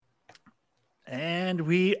And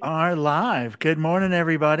we are live. Good morning,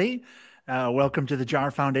 everybody. Welcome to the JAR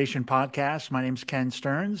Foundation podcast. My name is Ken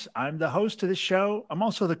Stearns. I'm the host of the show. I'm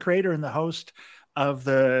also the creator and the host of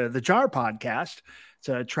the JAR podcast. It's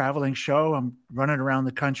a traveling show. I'm running around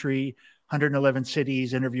the country, 111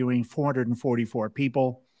 cities, interviewing 444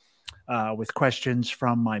 people with questions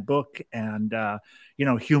from my book and,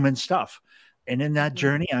 human stuff. And in that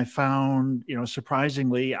journey, I found,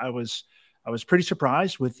 surprisingly, I was pretty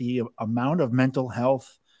surprised with the amount of mental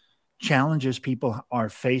health challenges people are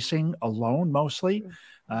facing alone, mostly,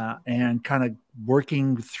 and kind of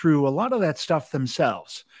working through a lot of that stuff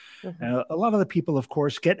themselves. A lot of the people, of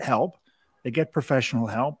course, get help. They get professional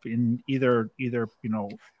help in either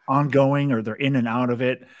ongoing or they're in and out of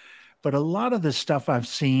it. But a lot of the stuff I've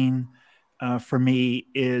seen for me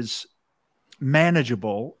is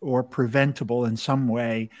manageable or preventable in some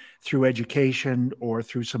way through education or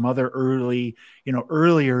through some other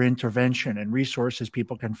earlier intervention and resources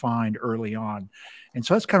people can find early on. And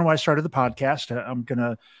so that's kind of why I started the podcast.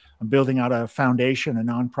 I'm building out a foundation, a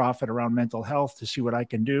nonprofit around mental health to see what I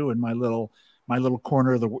can do in my little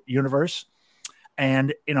corner of the universe.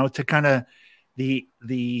 And, to kind of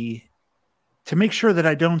the to make sure that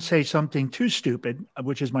I don't say something too stupid,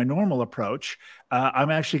 which is my normal approach,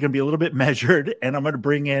 I'm actually going to be a little bit measured, and I'm going to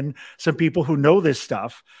bring in some people who know this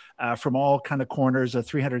stuff from all kind of corners, a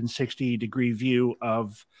 360-degree view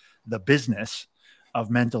of the business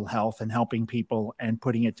of mental health and helping people and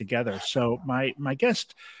putting it together. So my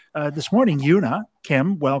guest this morning, YooNa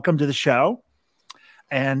Kim, welcome to the show.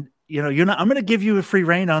 And YooNa, I'm going to give you a free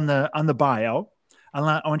rein on the bio.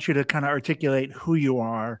 I want you to kind of articulate who you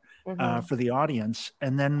are for the audience,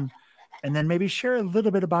 and then maybe share a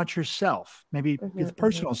little bit about yourself, maybe the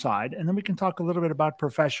personal side, and then we can talk a little bit about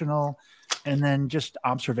professional, and then just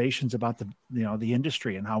observations about the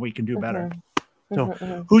industry and how we can do better. So,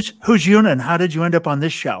 who's YooNa, and how did you end up on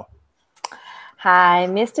this show? Hi,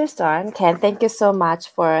 Mr. Storm. Ken, thank you so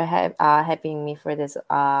much for having me for this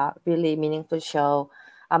really meaningful show.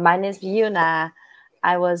 My name is YooNa.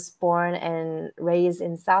 I was born and raised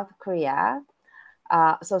in South Korea.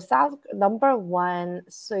 So number one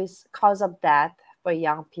cause of death for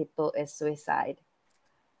young people is suicide.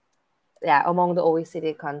 Yeah, among the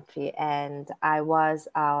OECD country. And I was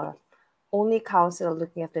only counselor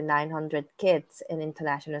looking after 900 kids in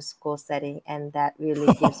international school setting. And that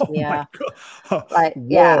really gives me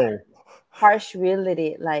harsh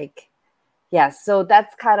reality. So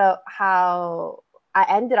that's kind of how I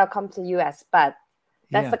ended up coming to the US. But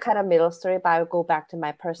that's the kind of middle story, but I'll go back to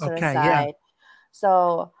my personal side.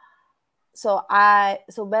 So when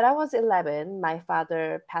I was 11, my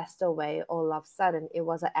father passed away all of a sudden. It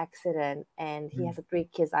was an accident, and he has 3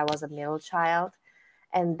 kids. I was a middle child,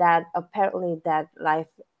 and that life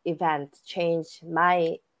event changed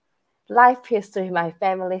my life history, my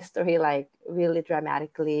family story, like really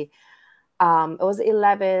dramatically. It was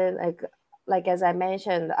 11, like as I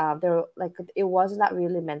mentioned, it was not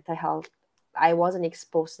really mental health. I wasn't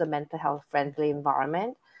exposed to the mental health friendly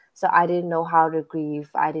environment. So I didn't know how to grieve.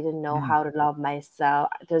 I didn't know how to love myself.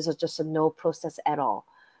 There's just no process at all.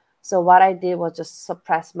 So what I did was just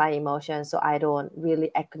suppress my emotions, so I don't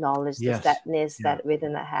really acknowledge the sadness that we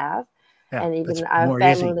didn't have. And even our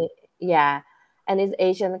family, and it's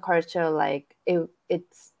Asian culture, like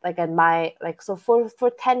it's like so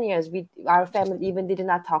for 10 years our family even did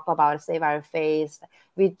not talk about it, save our face.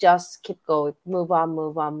 We just keep going, move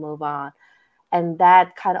on. And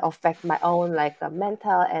that kind of affect my own the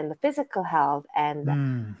mental and the physical health.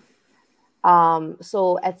 And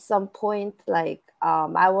so at some point,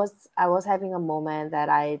 I was having a moment that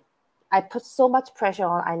I put so much pressure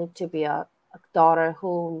on. I need to be a daughter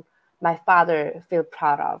whom my father feel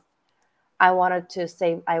proud of. I want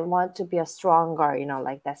to be a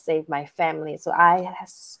stronger, that save my family. So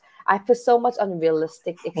I put so much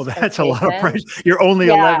unrealistic expectations. Well, that's a lot of pressure. You're only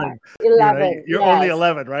 11. 11. You're only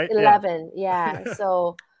 11, right? 11. Yeah.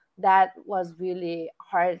 So that was really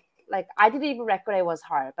hard. Like I didn't even record it was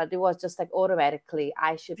hard, but it was just like automatically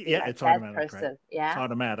I should be like it's that automatic, person. Right? Yeah. It's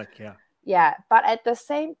automatic. Yeah. Yeah. But at the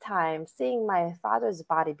same time, seeing my father's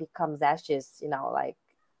body becomes ashes, like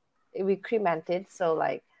we cremated. So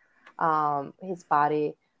his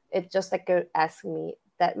body, it just asked me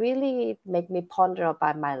that really make me ponder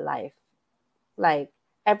about my life. Like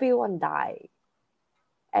everyone died.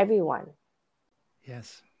 Everyone.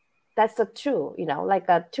 Yes. That's the truth, like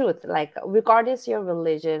a truth, like regardless your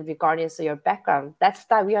religion, regardless of your background, that's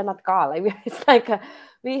that we are not God. Like it's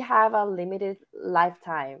we have a limited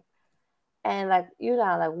lifetime. And like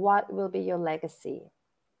what will be your legacy?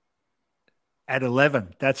 At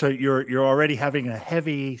 11, you're already having a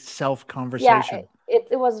heavy self conversation. Yeah,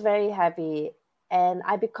 it was very heavy. and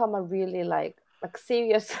I become a really like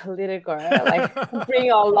serious little girl, like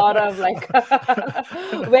bring a lot of like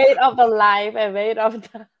weight of the life and weight of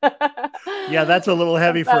the Yeah, that's a little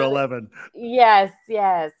heavy for family. 11. Yes,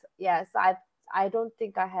 yes, yes. I don't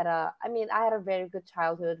think I had a. I mean, I had a very good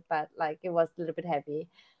childhood, but like it was a little bit heavy.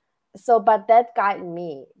 So, but that guided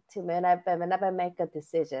me to whenever I make a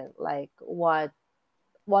decision, like what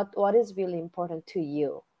is really important to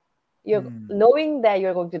you. You're Hmm. knowing that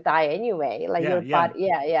you're going to die anyway, like Yeah, your yeah. body.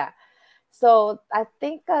 Yeah, yeah. So I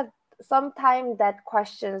think sometimes that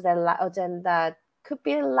questions that agenda could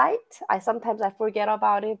be light. I sometimes I forget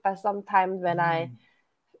about it, but sometimes Hmm.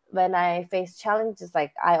 when I face challenges,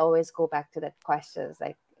 like I always go back to that questions,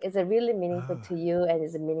 like is it really meaningful Oh. to you and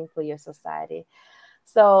is it meaningful to your society?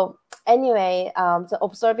 So anyway, so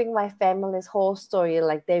observing my family's whole story,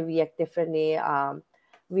 like they react differently,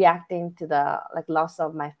 reacting to the like loss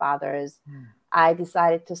of my father's. Hmm. I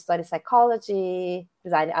decided to study psychology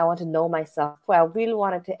because I want to know myself. Well, I really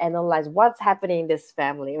wanted to analyze what's happening in this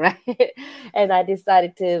family, right? And I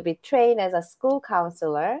decided to be trained as a school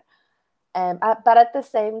counselor. And but at the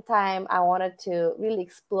same time, I wanted to really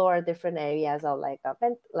explore different areas of like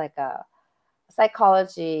a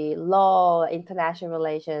psychology, law, international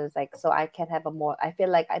relations, like so I can have a more. I feel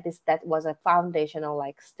like this that was a foundational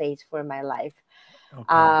like stage for my life. Okay.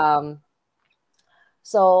 Um,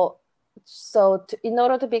 so in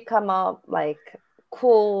order to become a like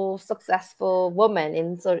cool, successful woman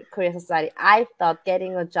in Korean society, I thought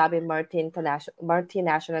getting a job in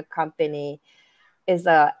multinational company is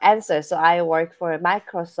the answer. So I work for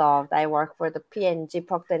Microsoft. I work for the P&G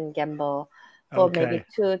Procter and Gamble for maybe Okay.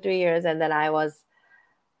 2 3 years, and then I'm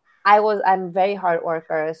very hard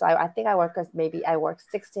worker. So I think I work as maybe I work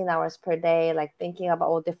 16 hours per day, like thinking about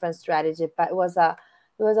all different strategy. But it was a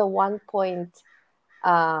 1 point.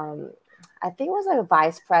 Um, I think it was like a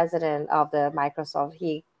vice president of the Microsoft.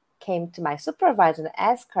 He came to my supervisor and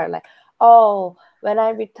asked her like, "Oh, when I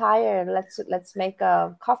retire, let's make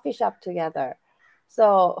a coffee shop together."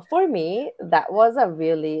 So for me, that was a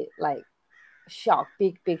really like shock,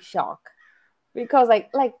 big shock, because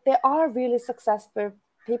like there are really successful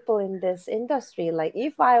people in this industry. Like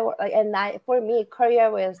if I were like, and I for me,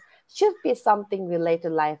 career was should be something related to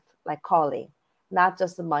life, like calling, not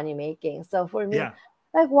just the money making. So for me, Yeah.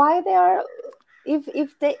 like why they are,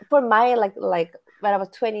 if they for my like when I was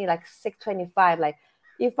 20, like 625, like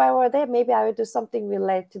if I were there, maybe I would do something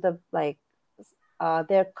related to the like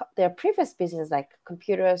their previous business, like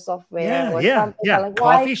computer software Yeah, or yeah, something. But yeah. like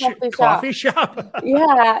why coffee shop? Coffee shop.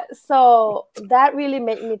 Yeah, so that really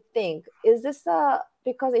made me think, is this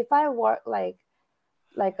because if I work like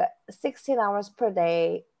 16 hours per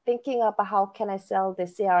day thinking about how can I sell the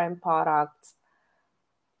CRM product,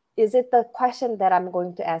 is it the question that I'm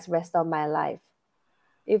going to ask rest of my life?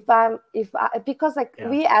 If I, because like Yeah.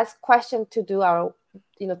 we ask question to do our,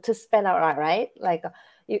 to spend our right, like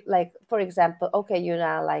like for example, okay,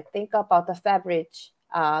 like think about the fabric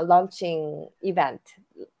launching event.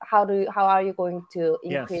 How are you going to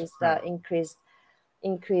Yes, increase right.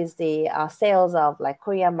 the sales of like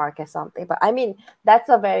Korean market something? But I mean, that's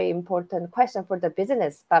a very important question for the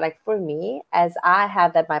business. But like for me, as I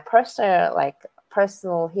have that my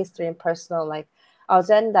personal history and personal like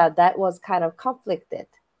agenda, that was kind of conflicted.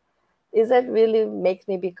 Is it really makes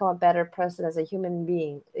me become a better person as a human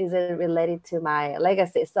being? Is it related to my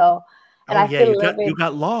legacy? So, and Oh I yeah, feel a little you bit,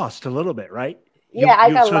 got lost a little bit, right? yeah,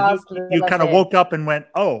 I got So lost a you little kind of bit. woke up and went,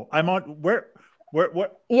 "Oh, I'm on where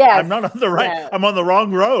what I'm Yes, not on the right. yeah. I'm on the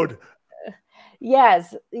wrong road."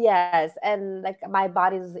 Yes, yes, and like my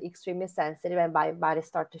body is extremely sensitive, and my body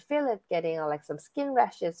start to feel it, getting like some skin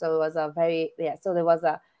rashes. So it was a very, yeah. So there was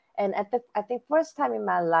a, and at the I think first time in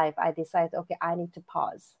my life, I decided, okay, I need to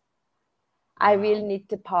pause. I really Wow. need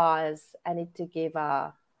to pause. I need to give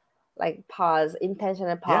a like pause, intentional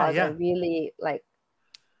Yeah, pause, yeah. and really like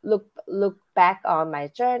look back on my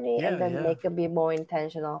journey, and Yeah, then yeah. make it be more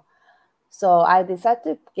intentional. So I decided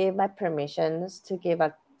to give my permissions to give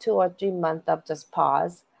a 2 or 3 month of just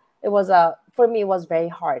pause. It was a for me it was very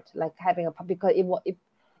hard, like having a because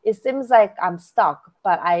it seems like I'm stuck,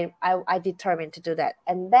 but I determined to do that.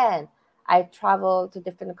 And then I traveled to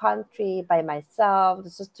different country by myself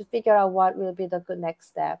just to figure out what will be the good next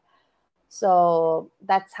step. So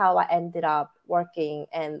that's how I ended up working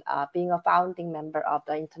and being a founding member of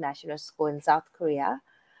the international school in South Korea.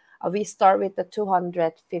 We start with the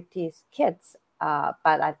 250 kids, but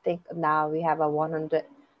I think now we have a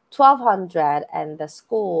 1,200, and the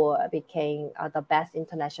school became the best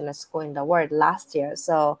international school in the world last year.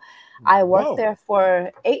 So I worked Whoa. there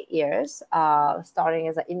for 8 years, starting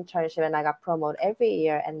as an internship, and I got promoted every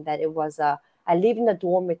year. And then it was I live in the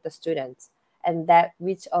dorm with the students, and that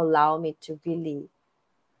which allow me to really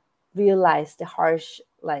realize the harsh,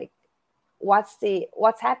 like,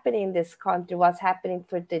 what's happening in this country, what's happening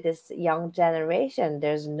for this young generation.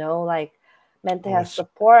 There's no like mental Oh, health it's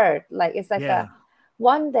support. Like it's like a yeah.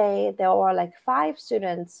 one day there were like five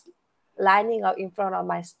students lining up in front of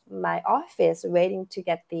my office waiting to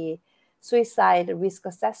get the suicide risk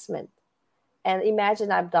assessment. And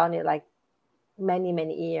imagine I've done it like many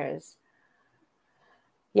years.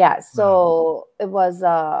 Yeah, Wow. so it was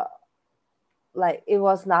like it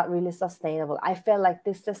was not really sustainable. I felt like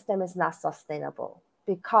this system is not sustainable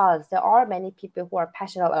because there are many people who are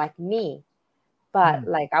passionate like me, but Hmm.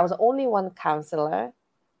 like I was only one counselor,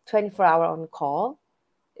 24-hour on call.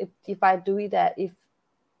 If I do that,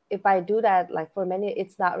 if I do that like for many,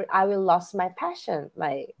 it's not. I will lose my passion.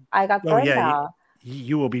 Like I got Oh burned yeah, out.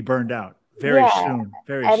 you will be burned out very Yeah, soon.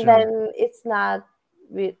 Very and soon. then it's not.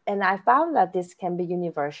 And I found that this can be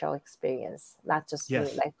universal experience, not just me.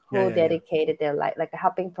 Yes. Like Yeah. who Yeah. Yeah. dedicated their life, like a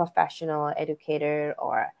helping professional, educator,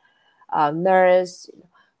 or nurse.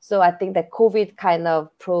 So I think that COVID kind of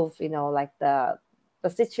proved, like the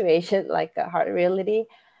situation, like a hard reality.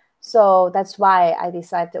 So that's why I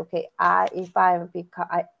decided, okay,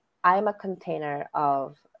 I'm a container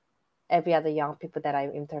of every other young people that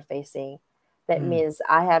I'm interfacing. That Hmm. means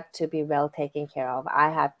I have to be well taken care of. I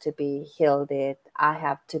have to be healed. I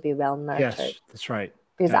have to be well nurtured Yes, that's right.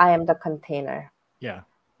 because Yeah. I am the container. Yeah.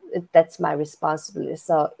 That's my responsibility.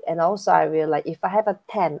 So, and also I realize if I have a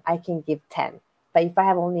 10, I can give 10. But if I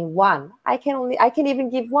have only one, I can even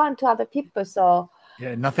give one to other people. So,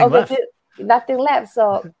 Yeah. Nothing okay, left. nothing left.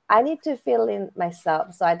 So I need to fill in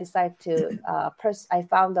myself. So I decided to, I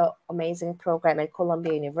found an amazing program at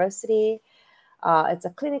Columbia University. It's a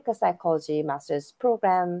clinical psychology master's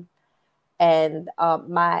program. And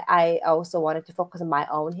I also wanted to focus on my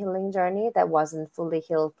own healing journey that wasn't fully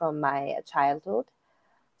healed from my childhood.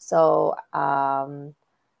 So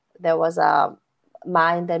there was a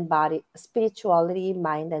mind and body spirituality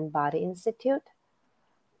mind and body institute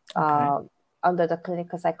Okay. uh, under the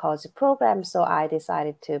clinical psychology program. So I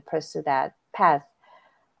decided to pursue that path.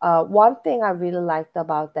 One thing I really liked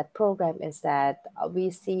about that program is that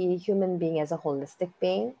we see human being as a holistic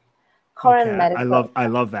being. Okay. Current medical, I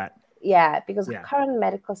love that. yeah, because Yeah. current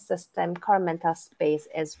medical system, current mental space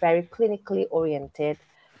is very clinically oriented.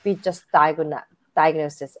 We just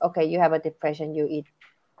diagnosis. Okay, you have a depression. You eat,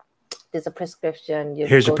 there's a prescription. You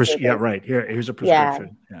Here's a go through yeah, this. right. Here's a Yeah.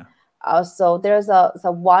 prescription. Yeah. So there's a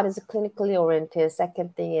so one is clinically oriented.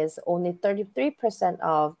 Second thing is only 33%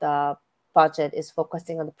 of the budget is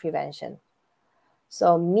focusing on the prevention.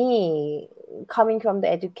 So me coming from the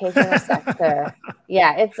educational sector,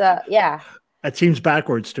 yeah, it's a yeah, That seems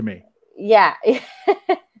backwards to me. yeah,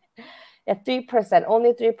 yeah, 3%.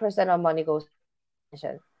 Only 3% of money goes to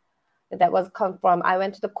prevention. That was come from. I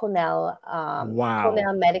went to the Wow.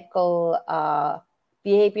 Cornell Medical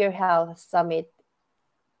Behavior Health Summit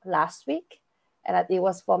last week, and it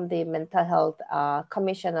was from the mental health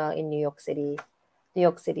commissioner in New York City, New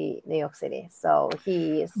York City. So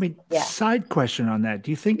he I is, mean, yeah. side question on that.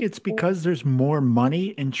 Do you think it's because there's more money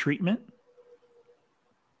in treatment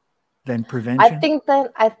than prevention?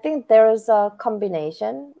 I think there is a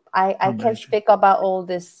combination. I can Combination. speak about all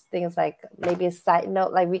these things like maybe a side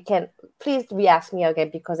note. Like we can please re-ask me again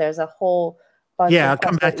because there's a whole bunch Yeah, of I'll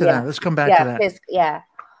come questions. back to Yeah, that. Let's come back to yeah, that. please, yeah.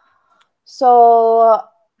 So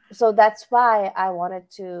that's why I wanted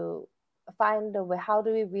to find a way. How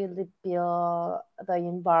do we really build the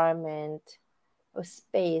environment or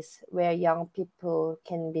space where young people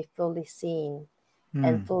can be fully seen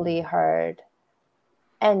and Hmm. fully heard,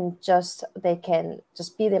 and just they can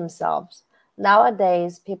just be themselves.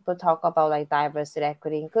 Nowadays people talk about like diversity,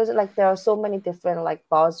 equity, because like there are so many different like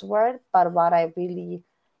buzzwords, but what I really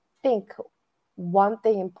think, one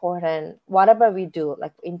thing important, whatever we do,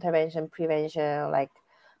 like intervention, prevention, like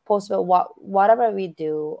post, whatever we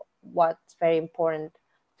do, what's very important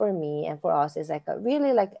for me and for us is like a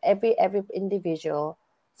really like every individual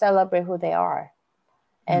celebrate who they are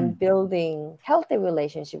Hmm. and building healthy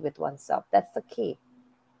relationship with oneself. That's the key.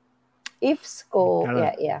 If You school, gotta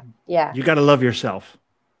yeah, yeah, yeah, you gotta love yourself.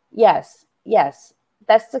 yes, yes,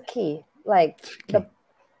 that's the key. Like It's the key.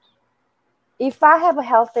 if I have a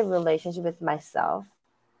healthy relationship with myself,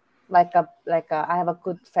 I have a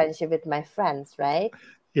good friendship with my friends, right?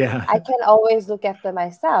 Yeah. I can always look after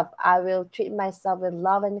myself. I will treat myself with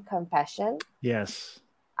love and compassion. Yes.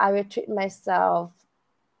 I will treat myself.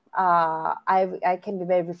 I can be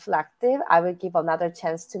very reflective. I will give another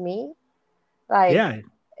chance to me. Like Yeah.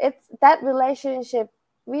 it's that relationship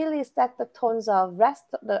really set the tones of rest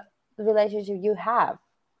of the relationship you have.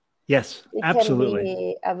 Yes, It can absolutely.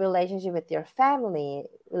 be a relationship with your family,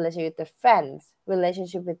 relationship with your friends,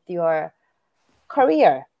 relationship with your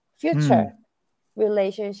career, future, Mm,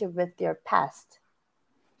 relationship with your past.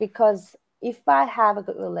 Because if I have a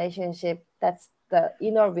good relationship, that's the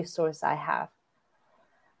inner resource I have.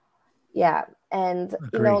 Yeah. And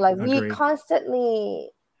agree. like Agree.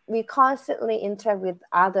 we constantly interact with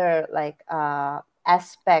other like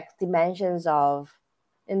aspect dimensions of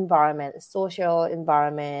environment, social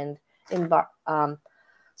environment,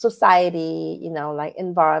 society, like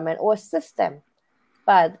environment or system.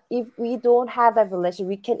 But if we don't have that relation,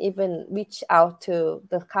 we can even reach out to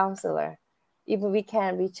the counselor. Even we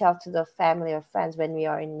can reach out to the family or friends when we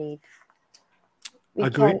are in need. We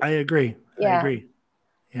Agree. can, I agree. I yeah. agree.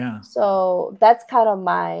 Yeah. So that's kind of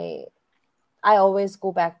I always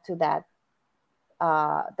go back to that,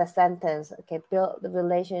 the sentence. Okay, build the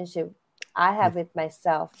relationship I have With with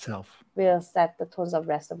myself self. will set the tones of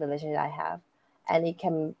rest of the relationship I have, and it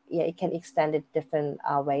can extend it different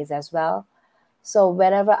ways as well. So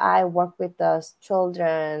whenever I work with the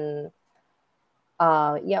children,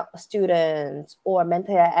 students, or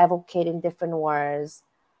mentally advocate in different words,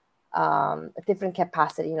 different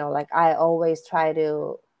capacity, like I always try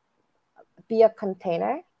to be a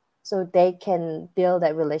container so they can build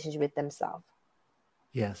that relationship with themselves.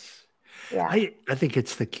 Yes. Yeah. I think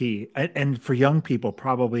it's the key. And for young people,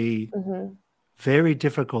 probably Mm-hmm. very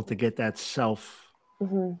difficult to get that self,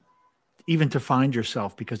 Mm-hmm. even to find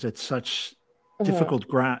yourself, because it's such Mm-hmm. difficult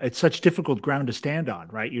ground. It's such difficult ground to stand on,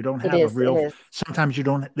 right? You don't It have a is. It real, is. sometimes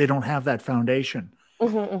they don't have that foundation.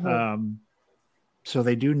 Mm-hmm. Mm-hmm. Um, so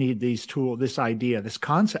they do need these tools, this idea, this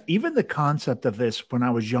concept. Even the concept of this when I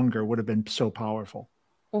was younger would have been so powerful.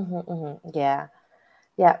 Mm-hmm. Mm-hmm. Yeah.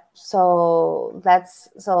 Yeah. So at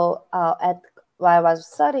while I was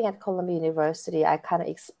studying at Columbia University, I kind of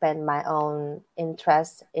expand my own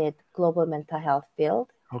interest in global mental health field.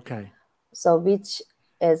 Okay. So which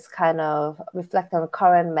is kind of reflect on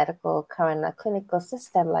current clinical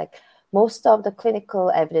system. Like most of the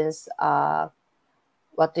clinical evidence,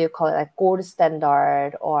 what do you call it, like gold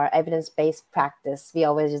standard or evidence-based practice. We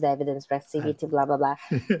always use evidence, right? Uh, CBT, blah blah blah.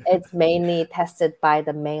 It's mainly tested by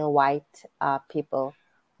the male white people.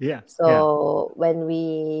 yeah. Yeah. So when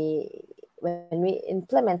we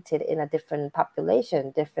implement it in a different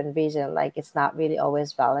population, different region, like it's not really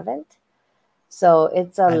always relevant. So I,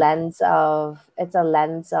 it's a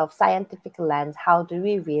lens of scientific lens. How do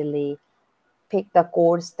we really pick the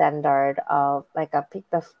gold standard of like a pick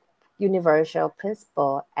the universal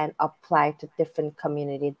principle and apply to different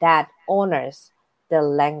community that honors the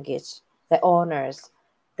language, that honors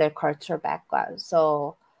their cultural background.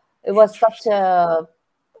 So it was such interesting.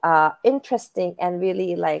 a interesting and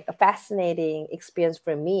really like a fascinating experience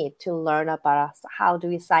for me to learn about how do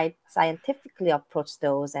we scientifically approach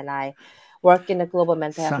those. And I work in a global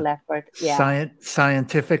mental health effort. Yeah,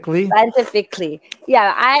 Scientifically. scientifically.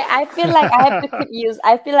 Yeah, I feel like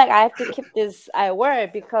I feel like I have to keep this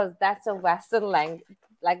word because that's a Western language,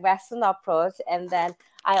 like Western approach. And then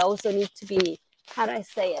I also need to be, how do I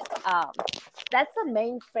say it, that's the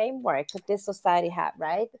main framework that this society have,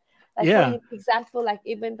 right? Like for Yeah. example, like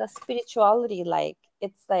even the spirituality, like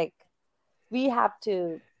it's like we have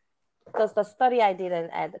to, because the study I did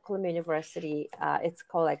at Columbia University, it's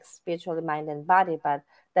called like spiritual mind and body, but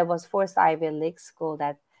that was first Ivy League school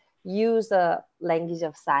that use the language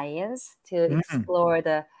of science to Mm. explore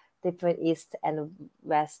the different East and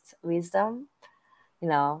West wisdom, you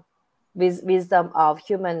know, wisdom of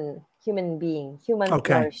human being, human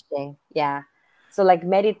Okay. flourishing. Yeah. So like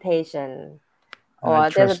meditation, I or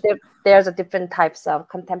trust. there's a different types of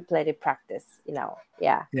contemplative practice,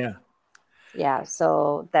 Yeah. Yeah. Yeah.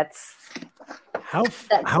 So that How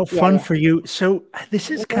yeah, fun yeah. for you. So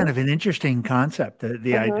this is kind Mm-hmm. of an interesting concept, the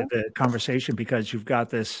idea, Mm-hmm. the conversation, because you've got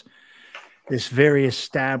this very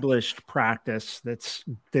established practice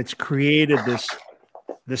that's created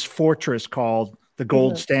this fortress called the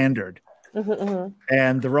gold Mm-hmm. standard, Mm-hmm. Mm-hmm.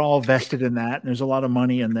 and they're all vested in that. And there's a lot of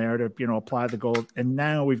money in there to apply the gold. And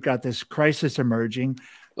now we've got this crisis emerging.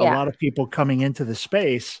 A Yeah. lot of people coming into the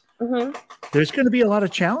space. Mm-hmm. There's going to be a lot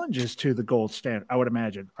of challenges to the gold standard, I would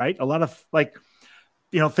imagine, right? A lot of like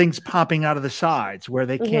things popping out of the sides where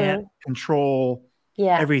they can't Mm-hmm. control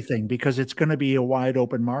Yeah. everything because it's going to be a wide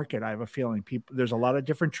open market. I have a feeling there's a lot of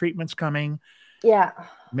different treatments coming. Yeah.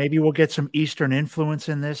 Maybe we'll get some Eastern influence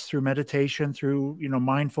in this through meditation, through,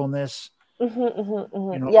 mindfulness, Mm-hmm. Mm-hmm.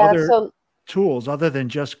 Mm-hmm. Yeah. other So tools other than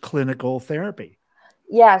just clinical therapy.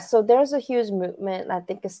 Yeah, so there's a huge movement. I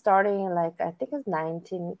think it's starting in like I think it's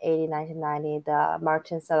 1980, 1990. The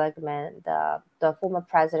Martin Seligman, the former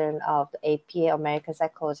president of the APA, American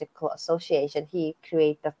Psychological Association, he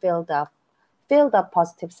created the field of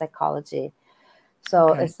positive psychology. So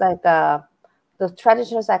Okay. it's like the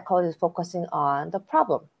traditional psychology is focusing on the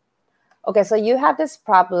problem. Okay, so you have this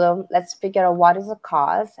problem. Let's figure out what is the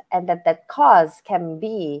cause, and that cause can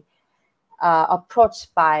be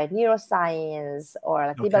approached by neuroscience or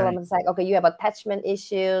like Okay. development side. Okay, you have attachment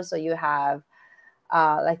issues, so you have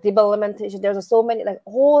like development issues. There's so many like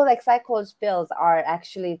whole like psychology fields are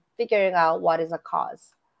actually figuring out what is a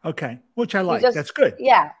cause. Okay. Which I You like. just That's good.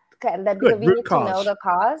 yeah, okay, and then because Good. we Root need to know cause. the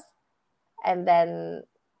cause, and then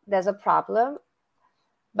there's a problem,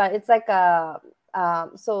 but it's like a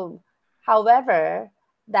so however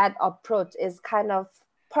that approach is kind of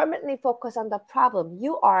permanently focused on the problem.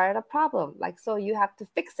 You are the problem, like, so you have to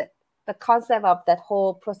fix it. The concept of that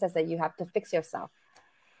whole process that you have to fix yourself.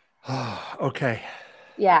 Okay.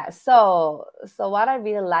 Yeah, so what I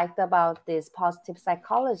really liked about this positive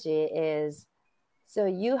psychology is, so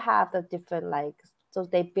you have the different like, so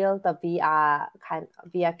they build the VR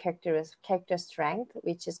character strength,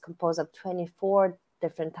 which is composed of 24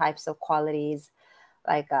 different types of qualities,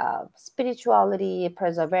 like spirituality,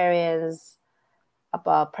 perseverance,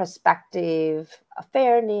 about perspective,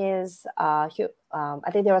 fairness. I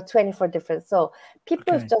think there are 24 different. So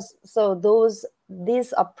people Okay. just so those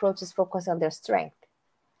these approaches focus on their strength.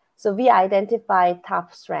 So we identify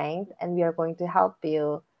top strength, and we are going to help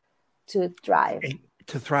you to thrive.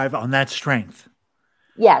 To thrive on that strength,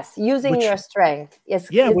 Yes, using which your strength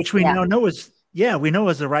yeah, is which we yeah. now know is yeah, we know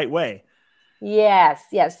is the right way. Yes,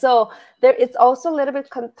 yes. So there, it's also a little bit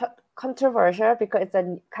controversial because it's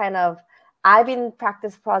a kind of, I've been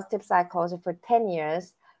practice positive psychology for 10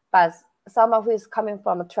 years, but some of who's coming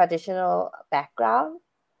from a traditional background,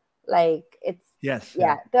 like it's Yes.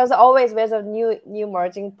 yeah. Yeah. There's a new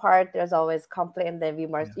merging part. There's always conflict, and then we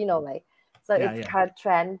merge. Yeah. Like so Yeah. it's Yeah. kind of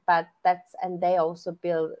trend, but that's and they also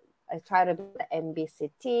build. I try to build the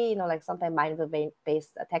MBCT, like sometimes mindful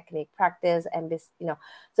based technique practice, MBC,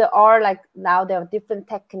 so or like now there are different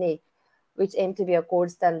technique which aim to be a gold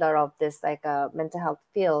standard of this like a mental health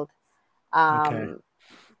field. Okay. Um,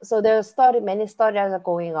 so many studies are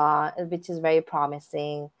going on, which is very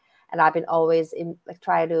promising. And I've been always in like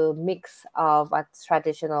try to mix of a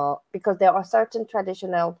traditional, because there are certain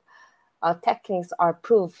traditional techniques are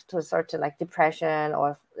proof to a certain like depression,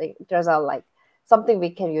 or like, there's a like something we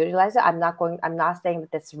can utilize it. I'm not saying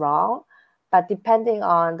that that's wrong, but depending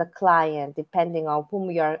on the client, depending on whom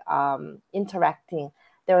you're interacting,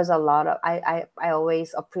 there is a lot of I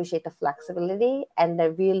always appreciate the flexibility and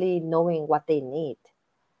the really knowing what they need.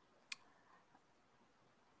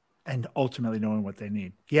 And ultimately knowing what they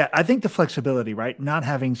need. Yeah, I think the flexibility, right? Not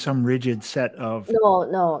having some rigid set of, No,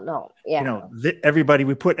 no, no. Yeah. everybody,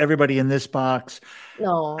 we put everybody in this box. I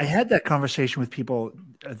No. had that conversation with people.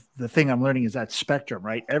 The thing I'm learning is that spectrum,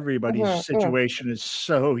 right? Everybody's Mm-hmm. situation is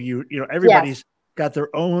so Yes. everybody's got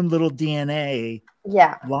their own little DNA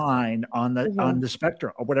Yeah. line on Mm-hmm. the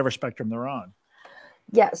spectrum or whatever spectrum they're on.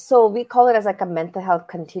 Yeah. So we call it as like a mental health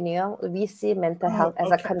continuum. We see mental Oh, health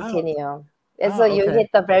as a okay. Oh, continuum. And so you okay. hit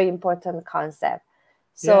the very important concept.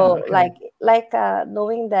 Yeah, So okay.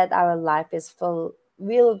 knowing that our life is full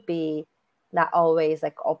will be not always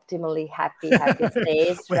like optimally happy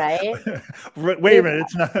stage, wait, right? wait a It,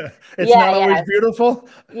 minute. It's yeah, not always yeah. beautiful.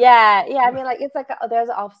 Yeah. I mean, like it's like there's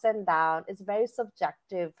ups and downs. It's very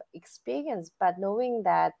subjective experience, but knowing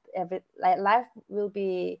that every like life will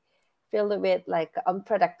be filled with like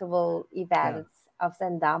unpredictable Yeah. events, ups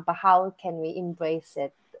and downs. But how can we embrace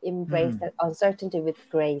it? Embrace Mm, that uncertainty with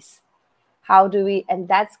grace. How do we? And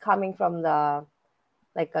that's coming from the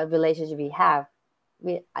like a relationship yeah.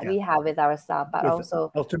 we have with ourselves, but With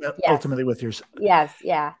also yes, ultimately with yours.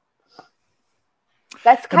 yeah.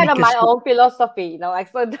 That's I mean, kind of my because own philosophy,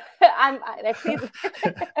 like so. Like please.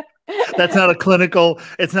 that's not a clinical.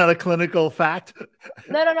 It's not a clinical fact.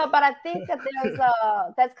 No. But I think that there's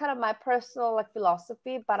a that's kind of my personal like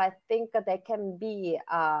philosophy. But I think that they can be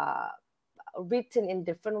written in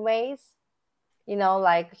different ways.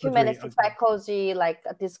 Like Agree. humanistic psychology, like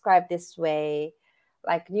described this way,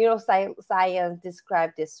 like neuroscience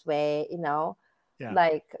described this way. Yeah.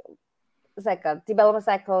 Like it's like a development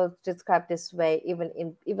cycle described this way, even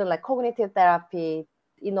like cognitive therapy.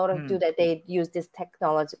 In order to do Mm, that, they use this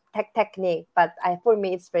technique, but for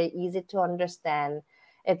me it's very easy to understand,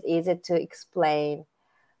 it's easy to explain.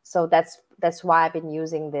 So that's why I've been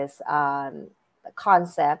using this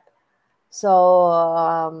concept.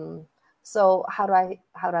 So so how do I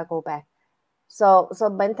go back? So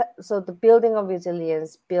the building of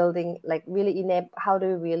resilience, building like really enable, how do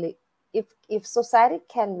we really, if society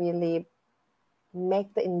can really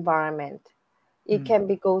make the environment, it Mm, can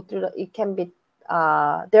be go through the, it can be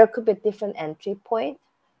there could be different entry point.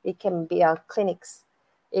 It can be clinics,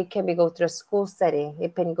 it can be go through a school setting,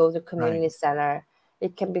 it can go to right. community center,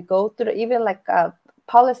 it can be go through even like a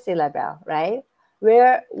policy level, right?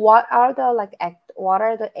 Where what are the like what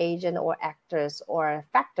are the agent or actors or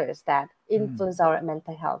factors that Mm, influence our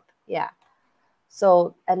mental health? Yeah.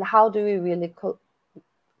 So and how do we really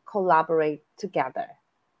collaborate together,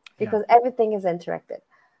 yeah. because everything is interacted.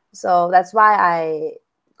 So that's why I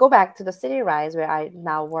go back to the City Rise where I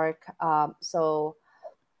now work.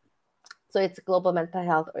 So it's global mental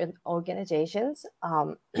health organizations.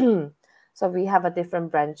 So we have a different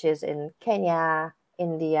branches in Kenya,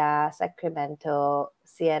 India, Sacramento,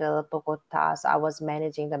 Seattle, Bogota. So I was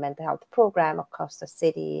managing the mental health program across the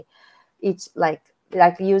city. Each like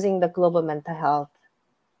using the global mental health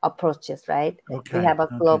approaches, right? We Okay. have a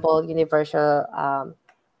Okay. global universal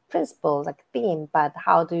principle like theme, but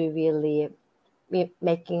how do we really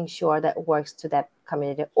making sure that works to that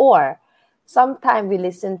community? Or sometimes we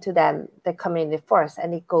listen to them the community first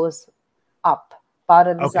and it goes up,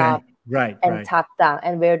 bottoms Okay. up, Right. and Right. top down,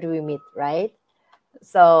 and where do we meet, right?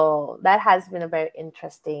 So that has been a very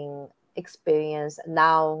interesting experience.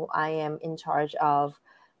 Now I am in charge of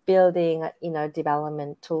building an inner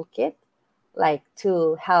development toolkit, like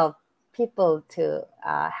to help people to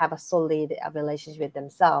have a solid relationship with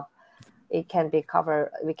themselves. It can be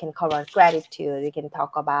cover. We can cover gratitude. We can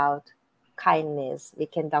talk about kindness. We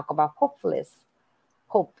can talk about hopefulness,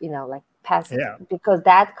 hope. Like past, Yeah. because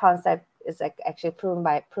that concept is like actually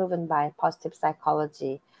proven by positive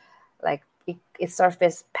psychology. Like it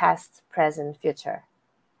surface past, present, future.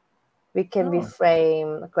 We can Oh,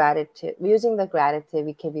 reframe gratitude using the gratitude.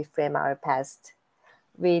 We can reframe our past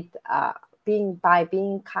with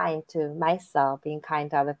being kind to myself, being kind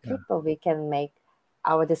to other yeah. people. We can make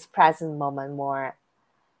our this present moment more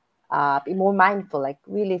be more mindful, like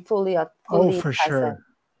really Oh, fully for present. sure.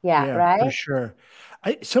 Yeah, Yeah, for right. sure.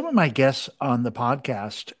 Some of my guests on the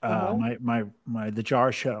podcast, Mm-hmm. my the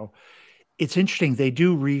Jar Show, it's interesting. They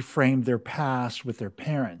do reframe their past with their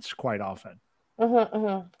parents quite often, Mm-hmm,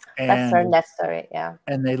 mm-hmm. That's and certain. That's story. Yeah.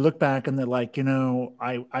 they look back and they're like,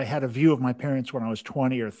 I had a view of my parents when I was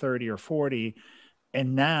 20 or 30 or 40,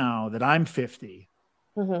 and now that I'm 50,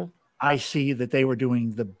 Mm-hmm. I see that they were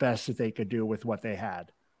doing the best that they could do with what they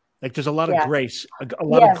had. Like there's a lot of Yeah. grace, a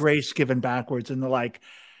lot of Yes. grace given backwards, and they're like,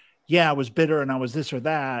 yeah, I was bitter and I was this or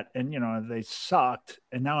that, and they sucked,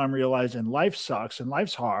 and now I'm realizing life sucks and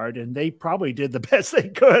life's hard, and they probably did the best they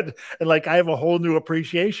could, and like I have a whole new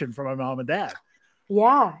appreciation for my mom and dad.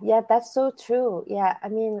 Yeah. Yeah. That's so true. Yeah. I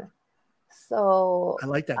mean, so I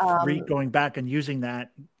like that um, going back and using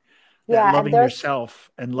that yeah, and loving there's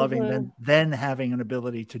yourself and loving mhm, then having an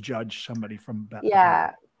ability to judge somebody from the past.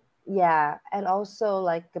 yeah, yeah, and also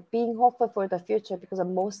like being hopeful for the future, because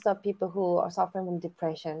most of people who are suffering from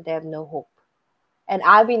depression, they have no hope. And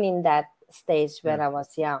I've been in that stage when Yeah. I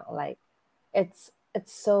was young. Like it's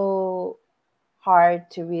so hard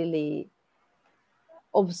to really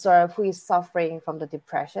observe who is suffering from the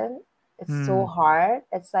depression. It's so Hmm. hard.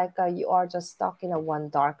 It's like you are just stuck in a one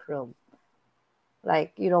dark room.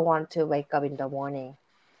 Like you don't want to wake up in the morning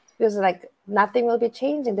because like nothing will be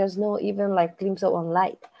changing. There's no even like glimpse of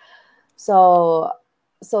light. So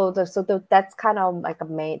that's kind of like a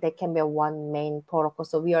main. There can be a one main protocol.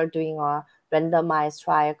 So we are doing a randomized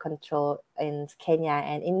trial control in Kenya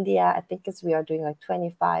and India. I think we are doing like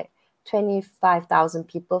 25,000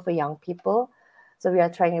 people for young people. So we are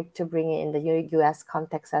trying to bring it in the US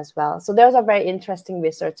context as well. So there's a very interesting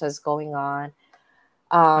research that's going on.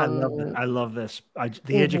 I love it. Um, I love this.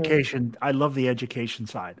 The mhm, education. I love the education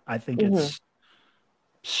side. I think mhm. it's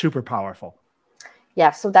super powerful.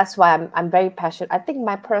 Yeah, so that's why I'm very passionate. I think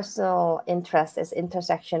my personal interest is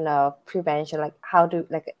intersection of prevention, like how to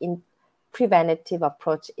like in preventative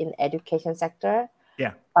approach in education sector,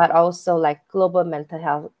 Yeah. but also like global mental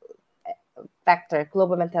health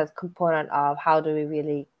global mental health component of how do we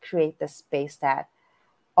really create the space that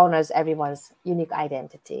honors everyone's unique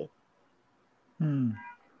identity. Hmm.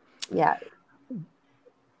 Yeah.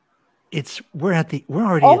 We're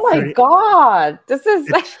already Oh at my 30. God, this is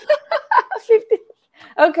like It's 50.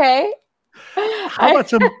 Okay. how about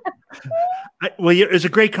some well, yeah, it's a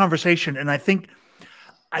great conversation, and I think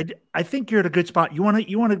you're at a good spot. You want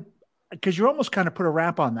to because you almost kind of put a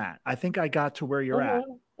wrap on that. I think I got to where you're at.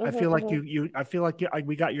 Mhm, I mhm, feel like mhm.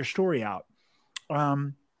 we got your story out.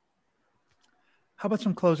 Um, how about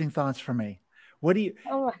some closing thoughts for me? What do you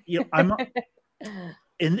Oh you I'm my.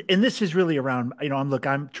 and this is really around,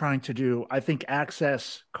 I'm trying to do, I think,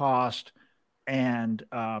 access, cost, and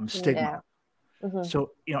Yeah. stigma. Mm-hmm.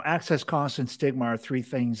 So, access, cost, and stigma are three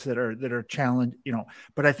things that are challenge,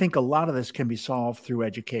 but I think a lot of this can be solved through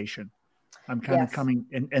education. I'm kind of Yes. coming,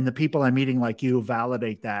 and the people I'm meeting like you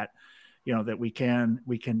validate that, that we can,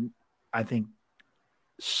 I think,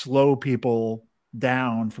 slow people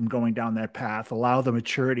down from going down that path, allow the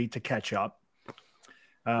maturity to catch up,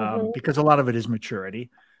 Mm-hmm. because a lot of it is maturity.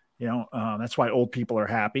 That's why old people are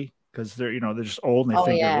happy, because they're just old, and they Oh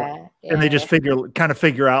figure, yeah. and they Yeah. just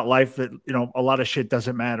figure out life, that a lot of shit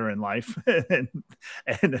doesn't matter in life,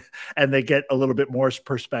 and and they get a little bit more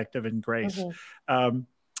perspective and grace. Mm-hmm. Um,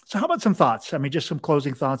 so, how about some thoughts? I mean, just some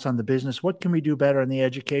closing thoughts on the business. What can we do better in the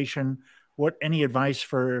education? What Any advice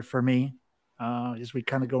for me, as we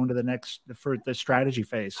kind of go into for the strategy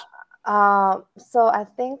phase? So I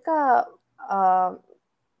think um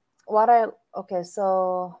what I okay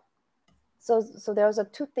so there's a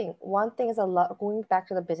two thing. One thing is a lot going back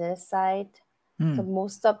to the business side. So Hmm.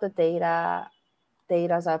 most of the data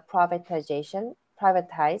are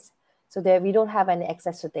privatized, so there we don't have any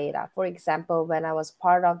access to data. For example, when I was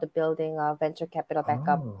part of the building of venture capital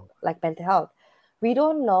backup, Oh. like mental health, we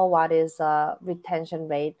don't know what is retention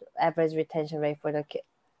rate, average retention rate for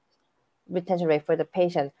the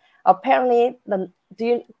patient. Apparently, the do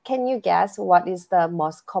you can you guess what is the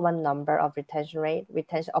most common number of retention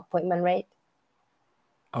appointment rate?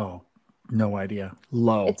 Oh, no idea.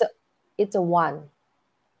 Low. It's a it's a one.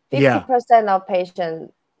 Fifty Yeah. percent of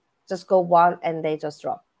patients just go one and they just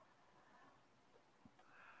drop.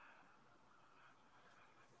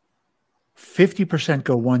 50%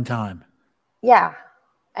 go one time. Yeah,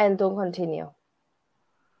 and don't continue.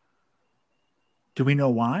 Do we know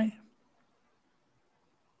why?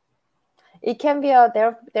 It can be a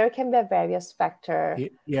there can be a various factor.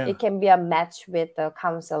 Yeah. It can be a match with the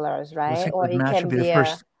counselors, I was right? thinking Or the it match would can be the be a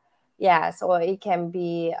first. yes, or it can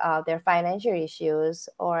be their financial issues,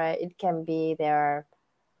 or it can be the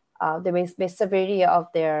severity of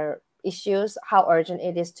their issues, how urgent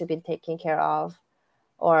it is to be taken care of,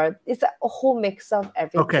 or it's a whole mix of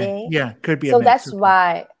Okay. everything. Yeah. Could be a So mix. that's Okay.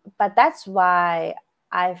 why, but that's why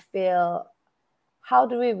I feel, how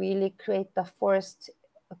do we really create the first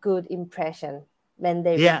good impression when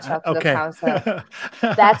they reach Yeah. out to the Okay. counselor?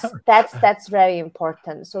 That's very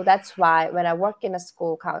important. So that's why when I work in a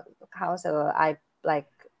school counselor, like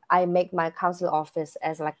I make my counselor office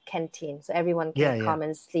as like canteen, so everyone can Yeah. Yeah. come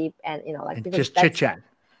and sleep, and like And because just chit that's chat.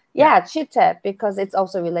 Yeah. yeah, chit chat, because it's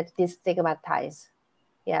also related to destigmatize,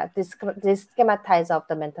 yeah, destigmatize of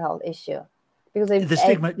the mental health issue, because if The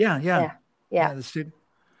stigma. Yeah. Yeah. yeah, yeah, Yeah. The stigma.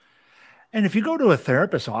 And if you go to a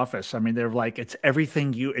therapist's office, I mean, they're like,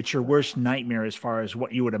 it's your worst nightmare as far as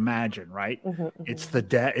what you would imagine, right? mm-hmm, It's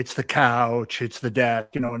mm-hmm. it's the couch, it's the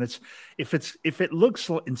desk, and if it looks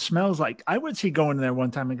and smells like, I would see going in there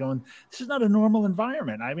one time and going, this is not a normal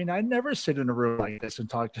environment. I mean, I never sit in a room like this and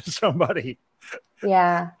talk to somebody.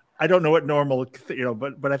 Yeah, I don't know what normal,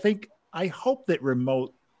 but I hope that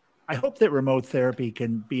remote therapy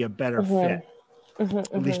can be a better mm-hmm, fit. mm-hmm,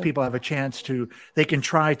 At least mm-hmm. people have a chance they can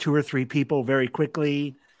try two or three people very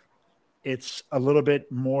quickly. It's a little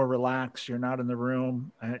bit more relaxed. You're not in the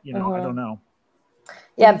room. I Mm-hmm. don't know.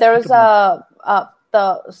 What do Yeah, you think there's about?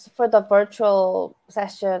 the for the virtual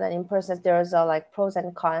session and in person, there's like pros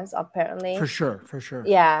and cons For apparently. sure, for sure.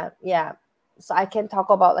 Yeah, yeah. So I can talk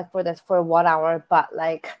about like for this for 1 hour, but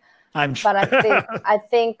like, I'm but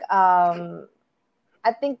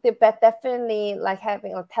I think the but definitely like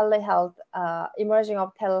having a telehealth, emerging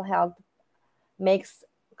of telehealth makes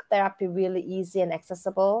therapy really easy and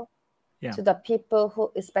accessible yeah. to the people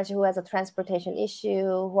who, especially who has a transportation issue,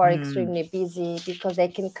 who are Mm, extremely busy, because they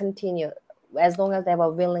can continue as long as they have a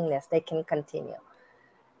willingness, they can continue.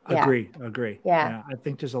 Yeah, agree. yeah, Yeah, I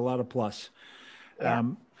think there's a lot of plus. yeah,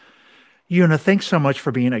 Um, Una, thanks so much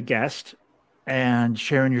for being a guest and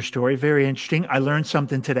sharing your story. Very interesting. I learned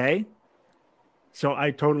something today. So I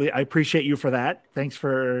appreciate you for that. Thanks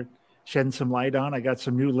for shedding some light on. I got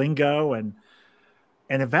some new lingo, and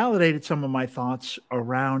it validated some of my thoughts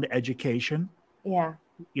around education. yeah.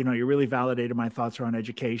 You really validated my thoughts around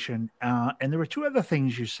education. And there were two other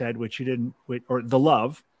things you said, which you didn't, or the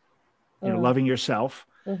love, Mm, loving yourself.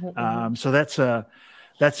 mm-hmm, mm-hmm, So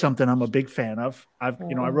that's something I'm a big fan of. I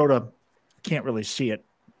mm-hmm. wrote can't really see it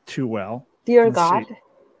too well. Dear Let's God. see.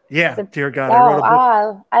 Yeah, The, dear God, I wrote oh, a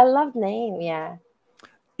book. I love name. Yeah,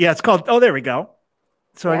 Yeah, it's called. Oh, there we go.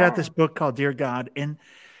 So I got yeah. this book called Dear God, and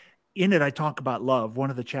in it I talk about love. One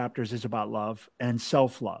of the chapters is about love and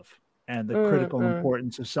self love and the Mm, critical mm.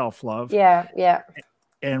 importance of self love. Yeah, yeah,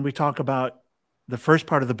 And we talk about the first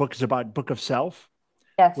part of the book is about book of self,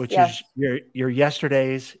 Yes, which is yes. your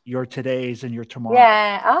yesterdays, your todays, and your tomorrow.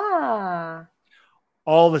 Yeah. Ah.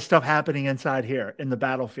 All the stuff happening inside here in the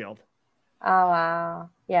battlefield. Oh wow.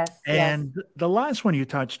 Yes, yes. And the last one you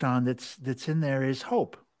touched on that's in there is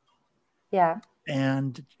hope. Yeah.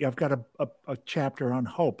 And I've got a chapter on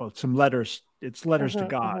hope, some letters. It's letters to Mhm,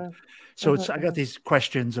 God. mhm. So Mhm, it's I got mhm. these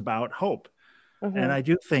questions about hope. And Mhm. I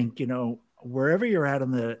do think, wherever you're at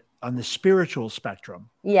on the spiritual spectrum,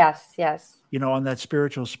 Yes, yes. on that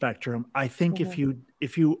spiritual spectrum, I think Mhm.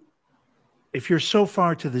 if you're so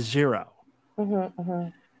far to the zero, Mhm,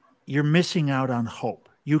 mhm. you're missing out on hope.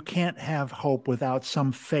 You can't have hope without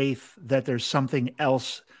some faith that there's something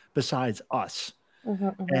else besides us.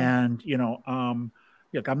 Mhm, mhm. And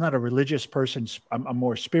look, I'm not a religious person. I'm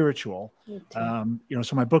more spiritual. Me too.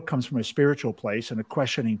 So my book comes from a spiritual place and a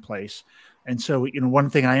questioning place. And so, one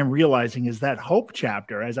thing I am realizing is that hope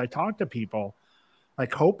chapter, as I talk to people,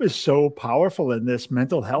 like hope is so powerful in this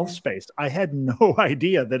mental health Yeah. space. I had no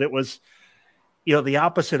idea that it was, the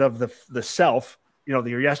opposite of the self,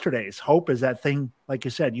 your yesterdays. Hope is that thing, like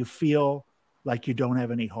you said, you feel like you don't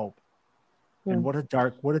have any hope. And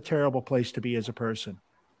Mm. what a terrible place to be as a person.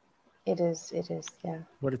 It is. It is. Yeah.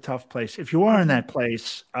 What a tough place. If you are in Mhm. that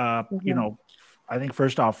place, Mhm. I think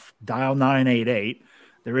first off, dial 988.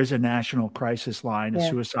 There is a national crisis line, a Yeah.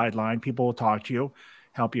 suicide line. People will talk to you,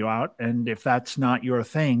 help you out. And if that's not your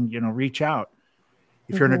thing, reach out.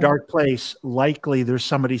 If you're in a Mhm. dark place, likely there's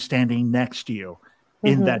somebody standing next to you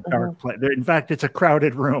in Mhm. that Mhm. dark place. In fact, it's a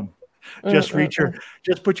crowded room. Mm, Just mm, reach your, mm.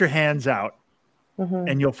 just put your hands out Mhm.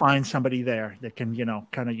 and you'll find somebody there that can,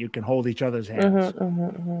 kind of, you can hold each other's Mhm. hands.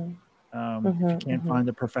 Mhm. If you Mhm. can't Mhm. find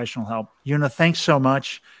the professional help. YooNa, thanks so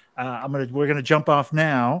much. We're gonna jump off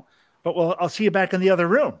now, but I'll see you back in the other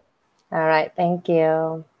room. All right. Thank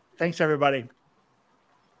you. Thanks, everybody.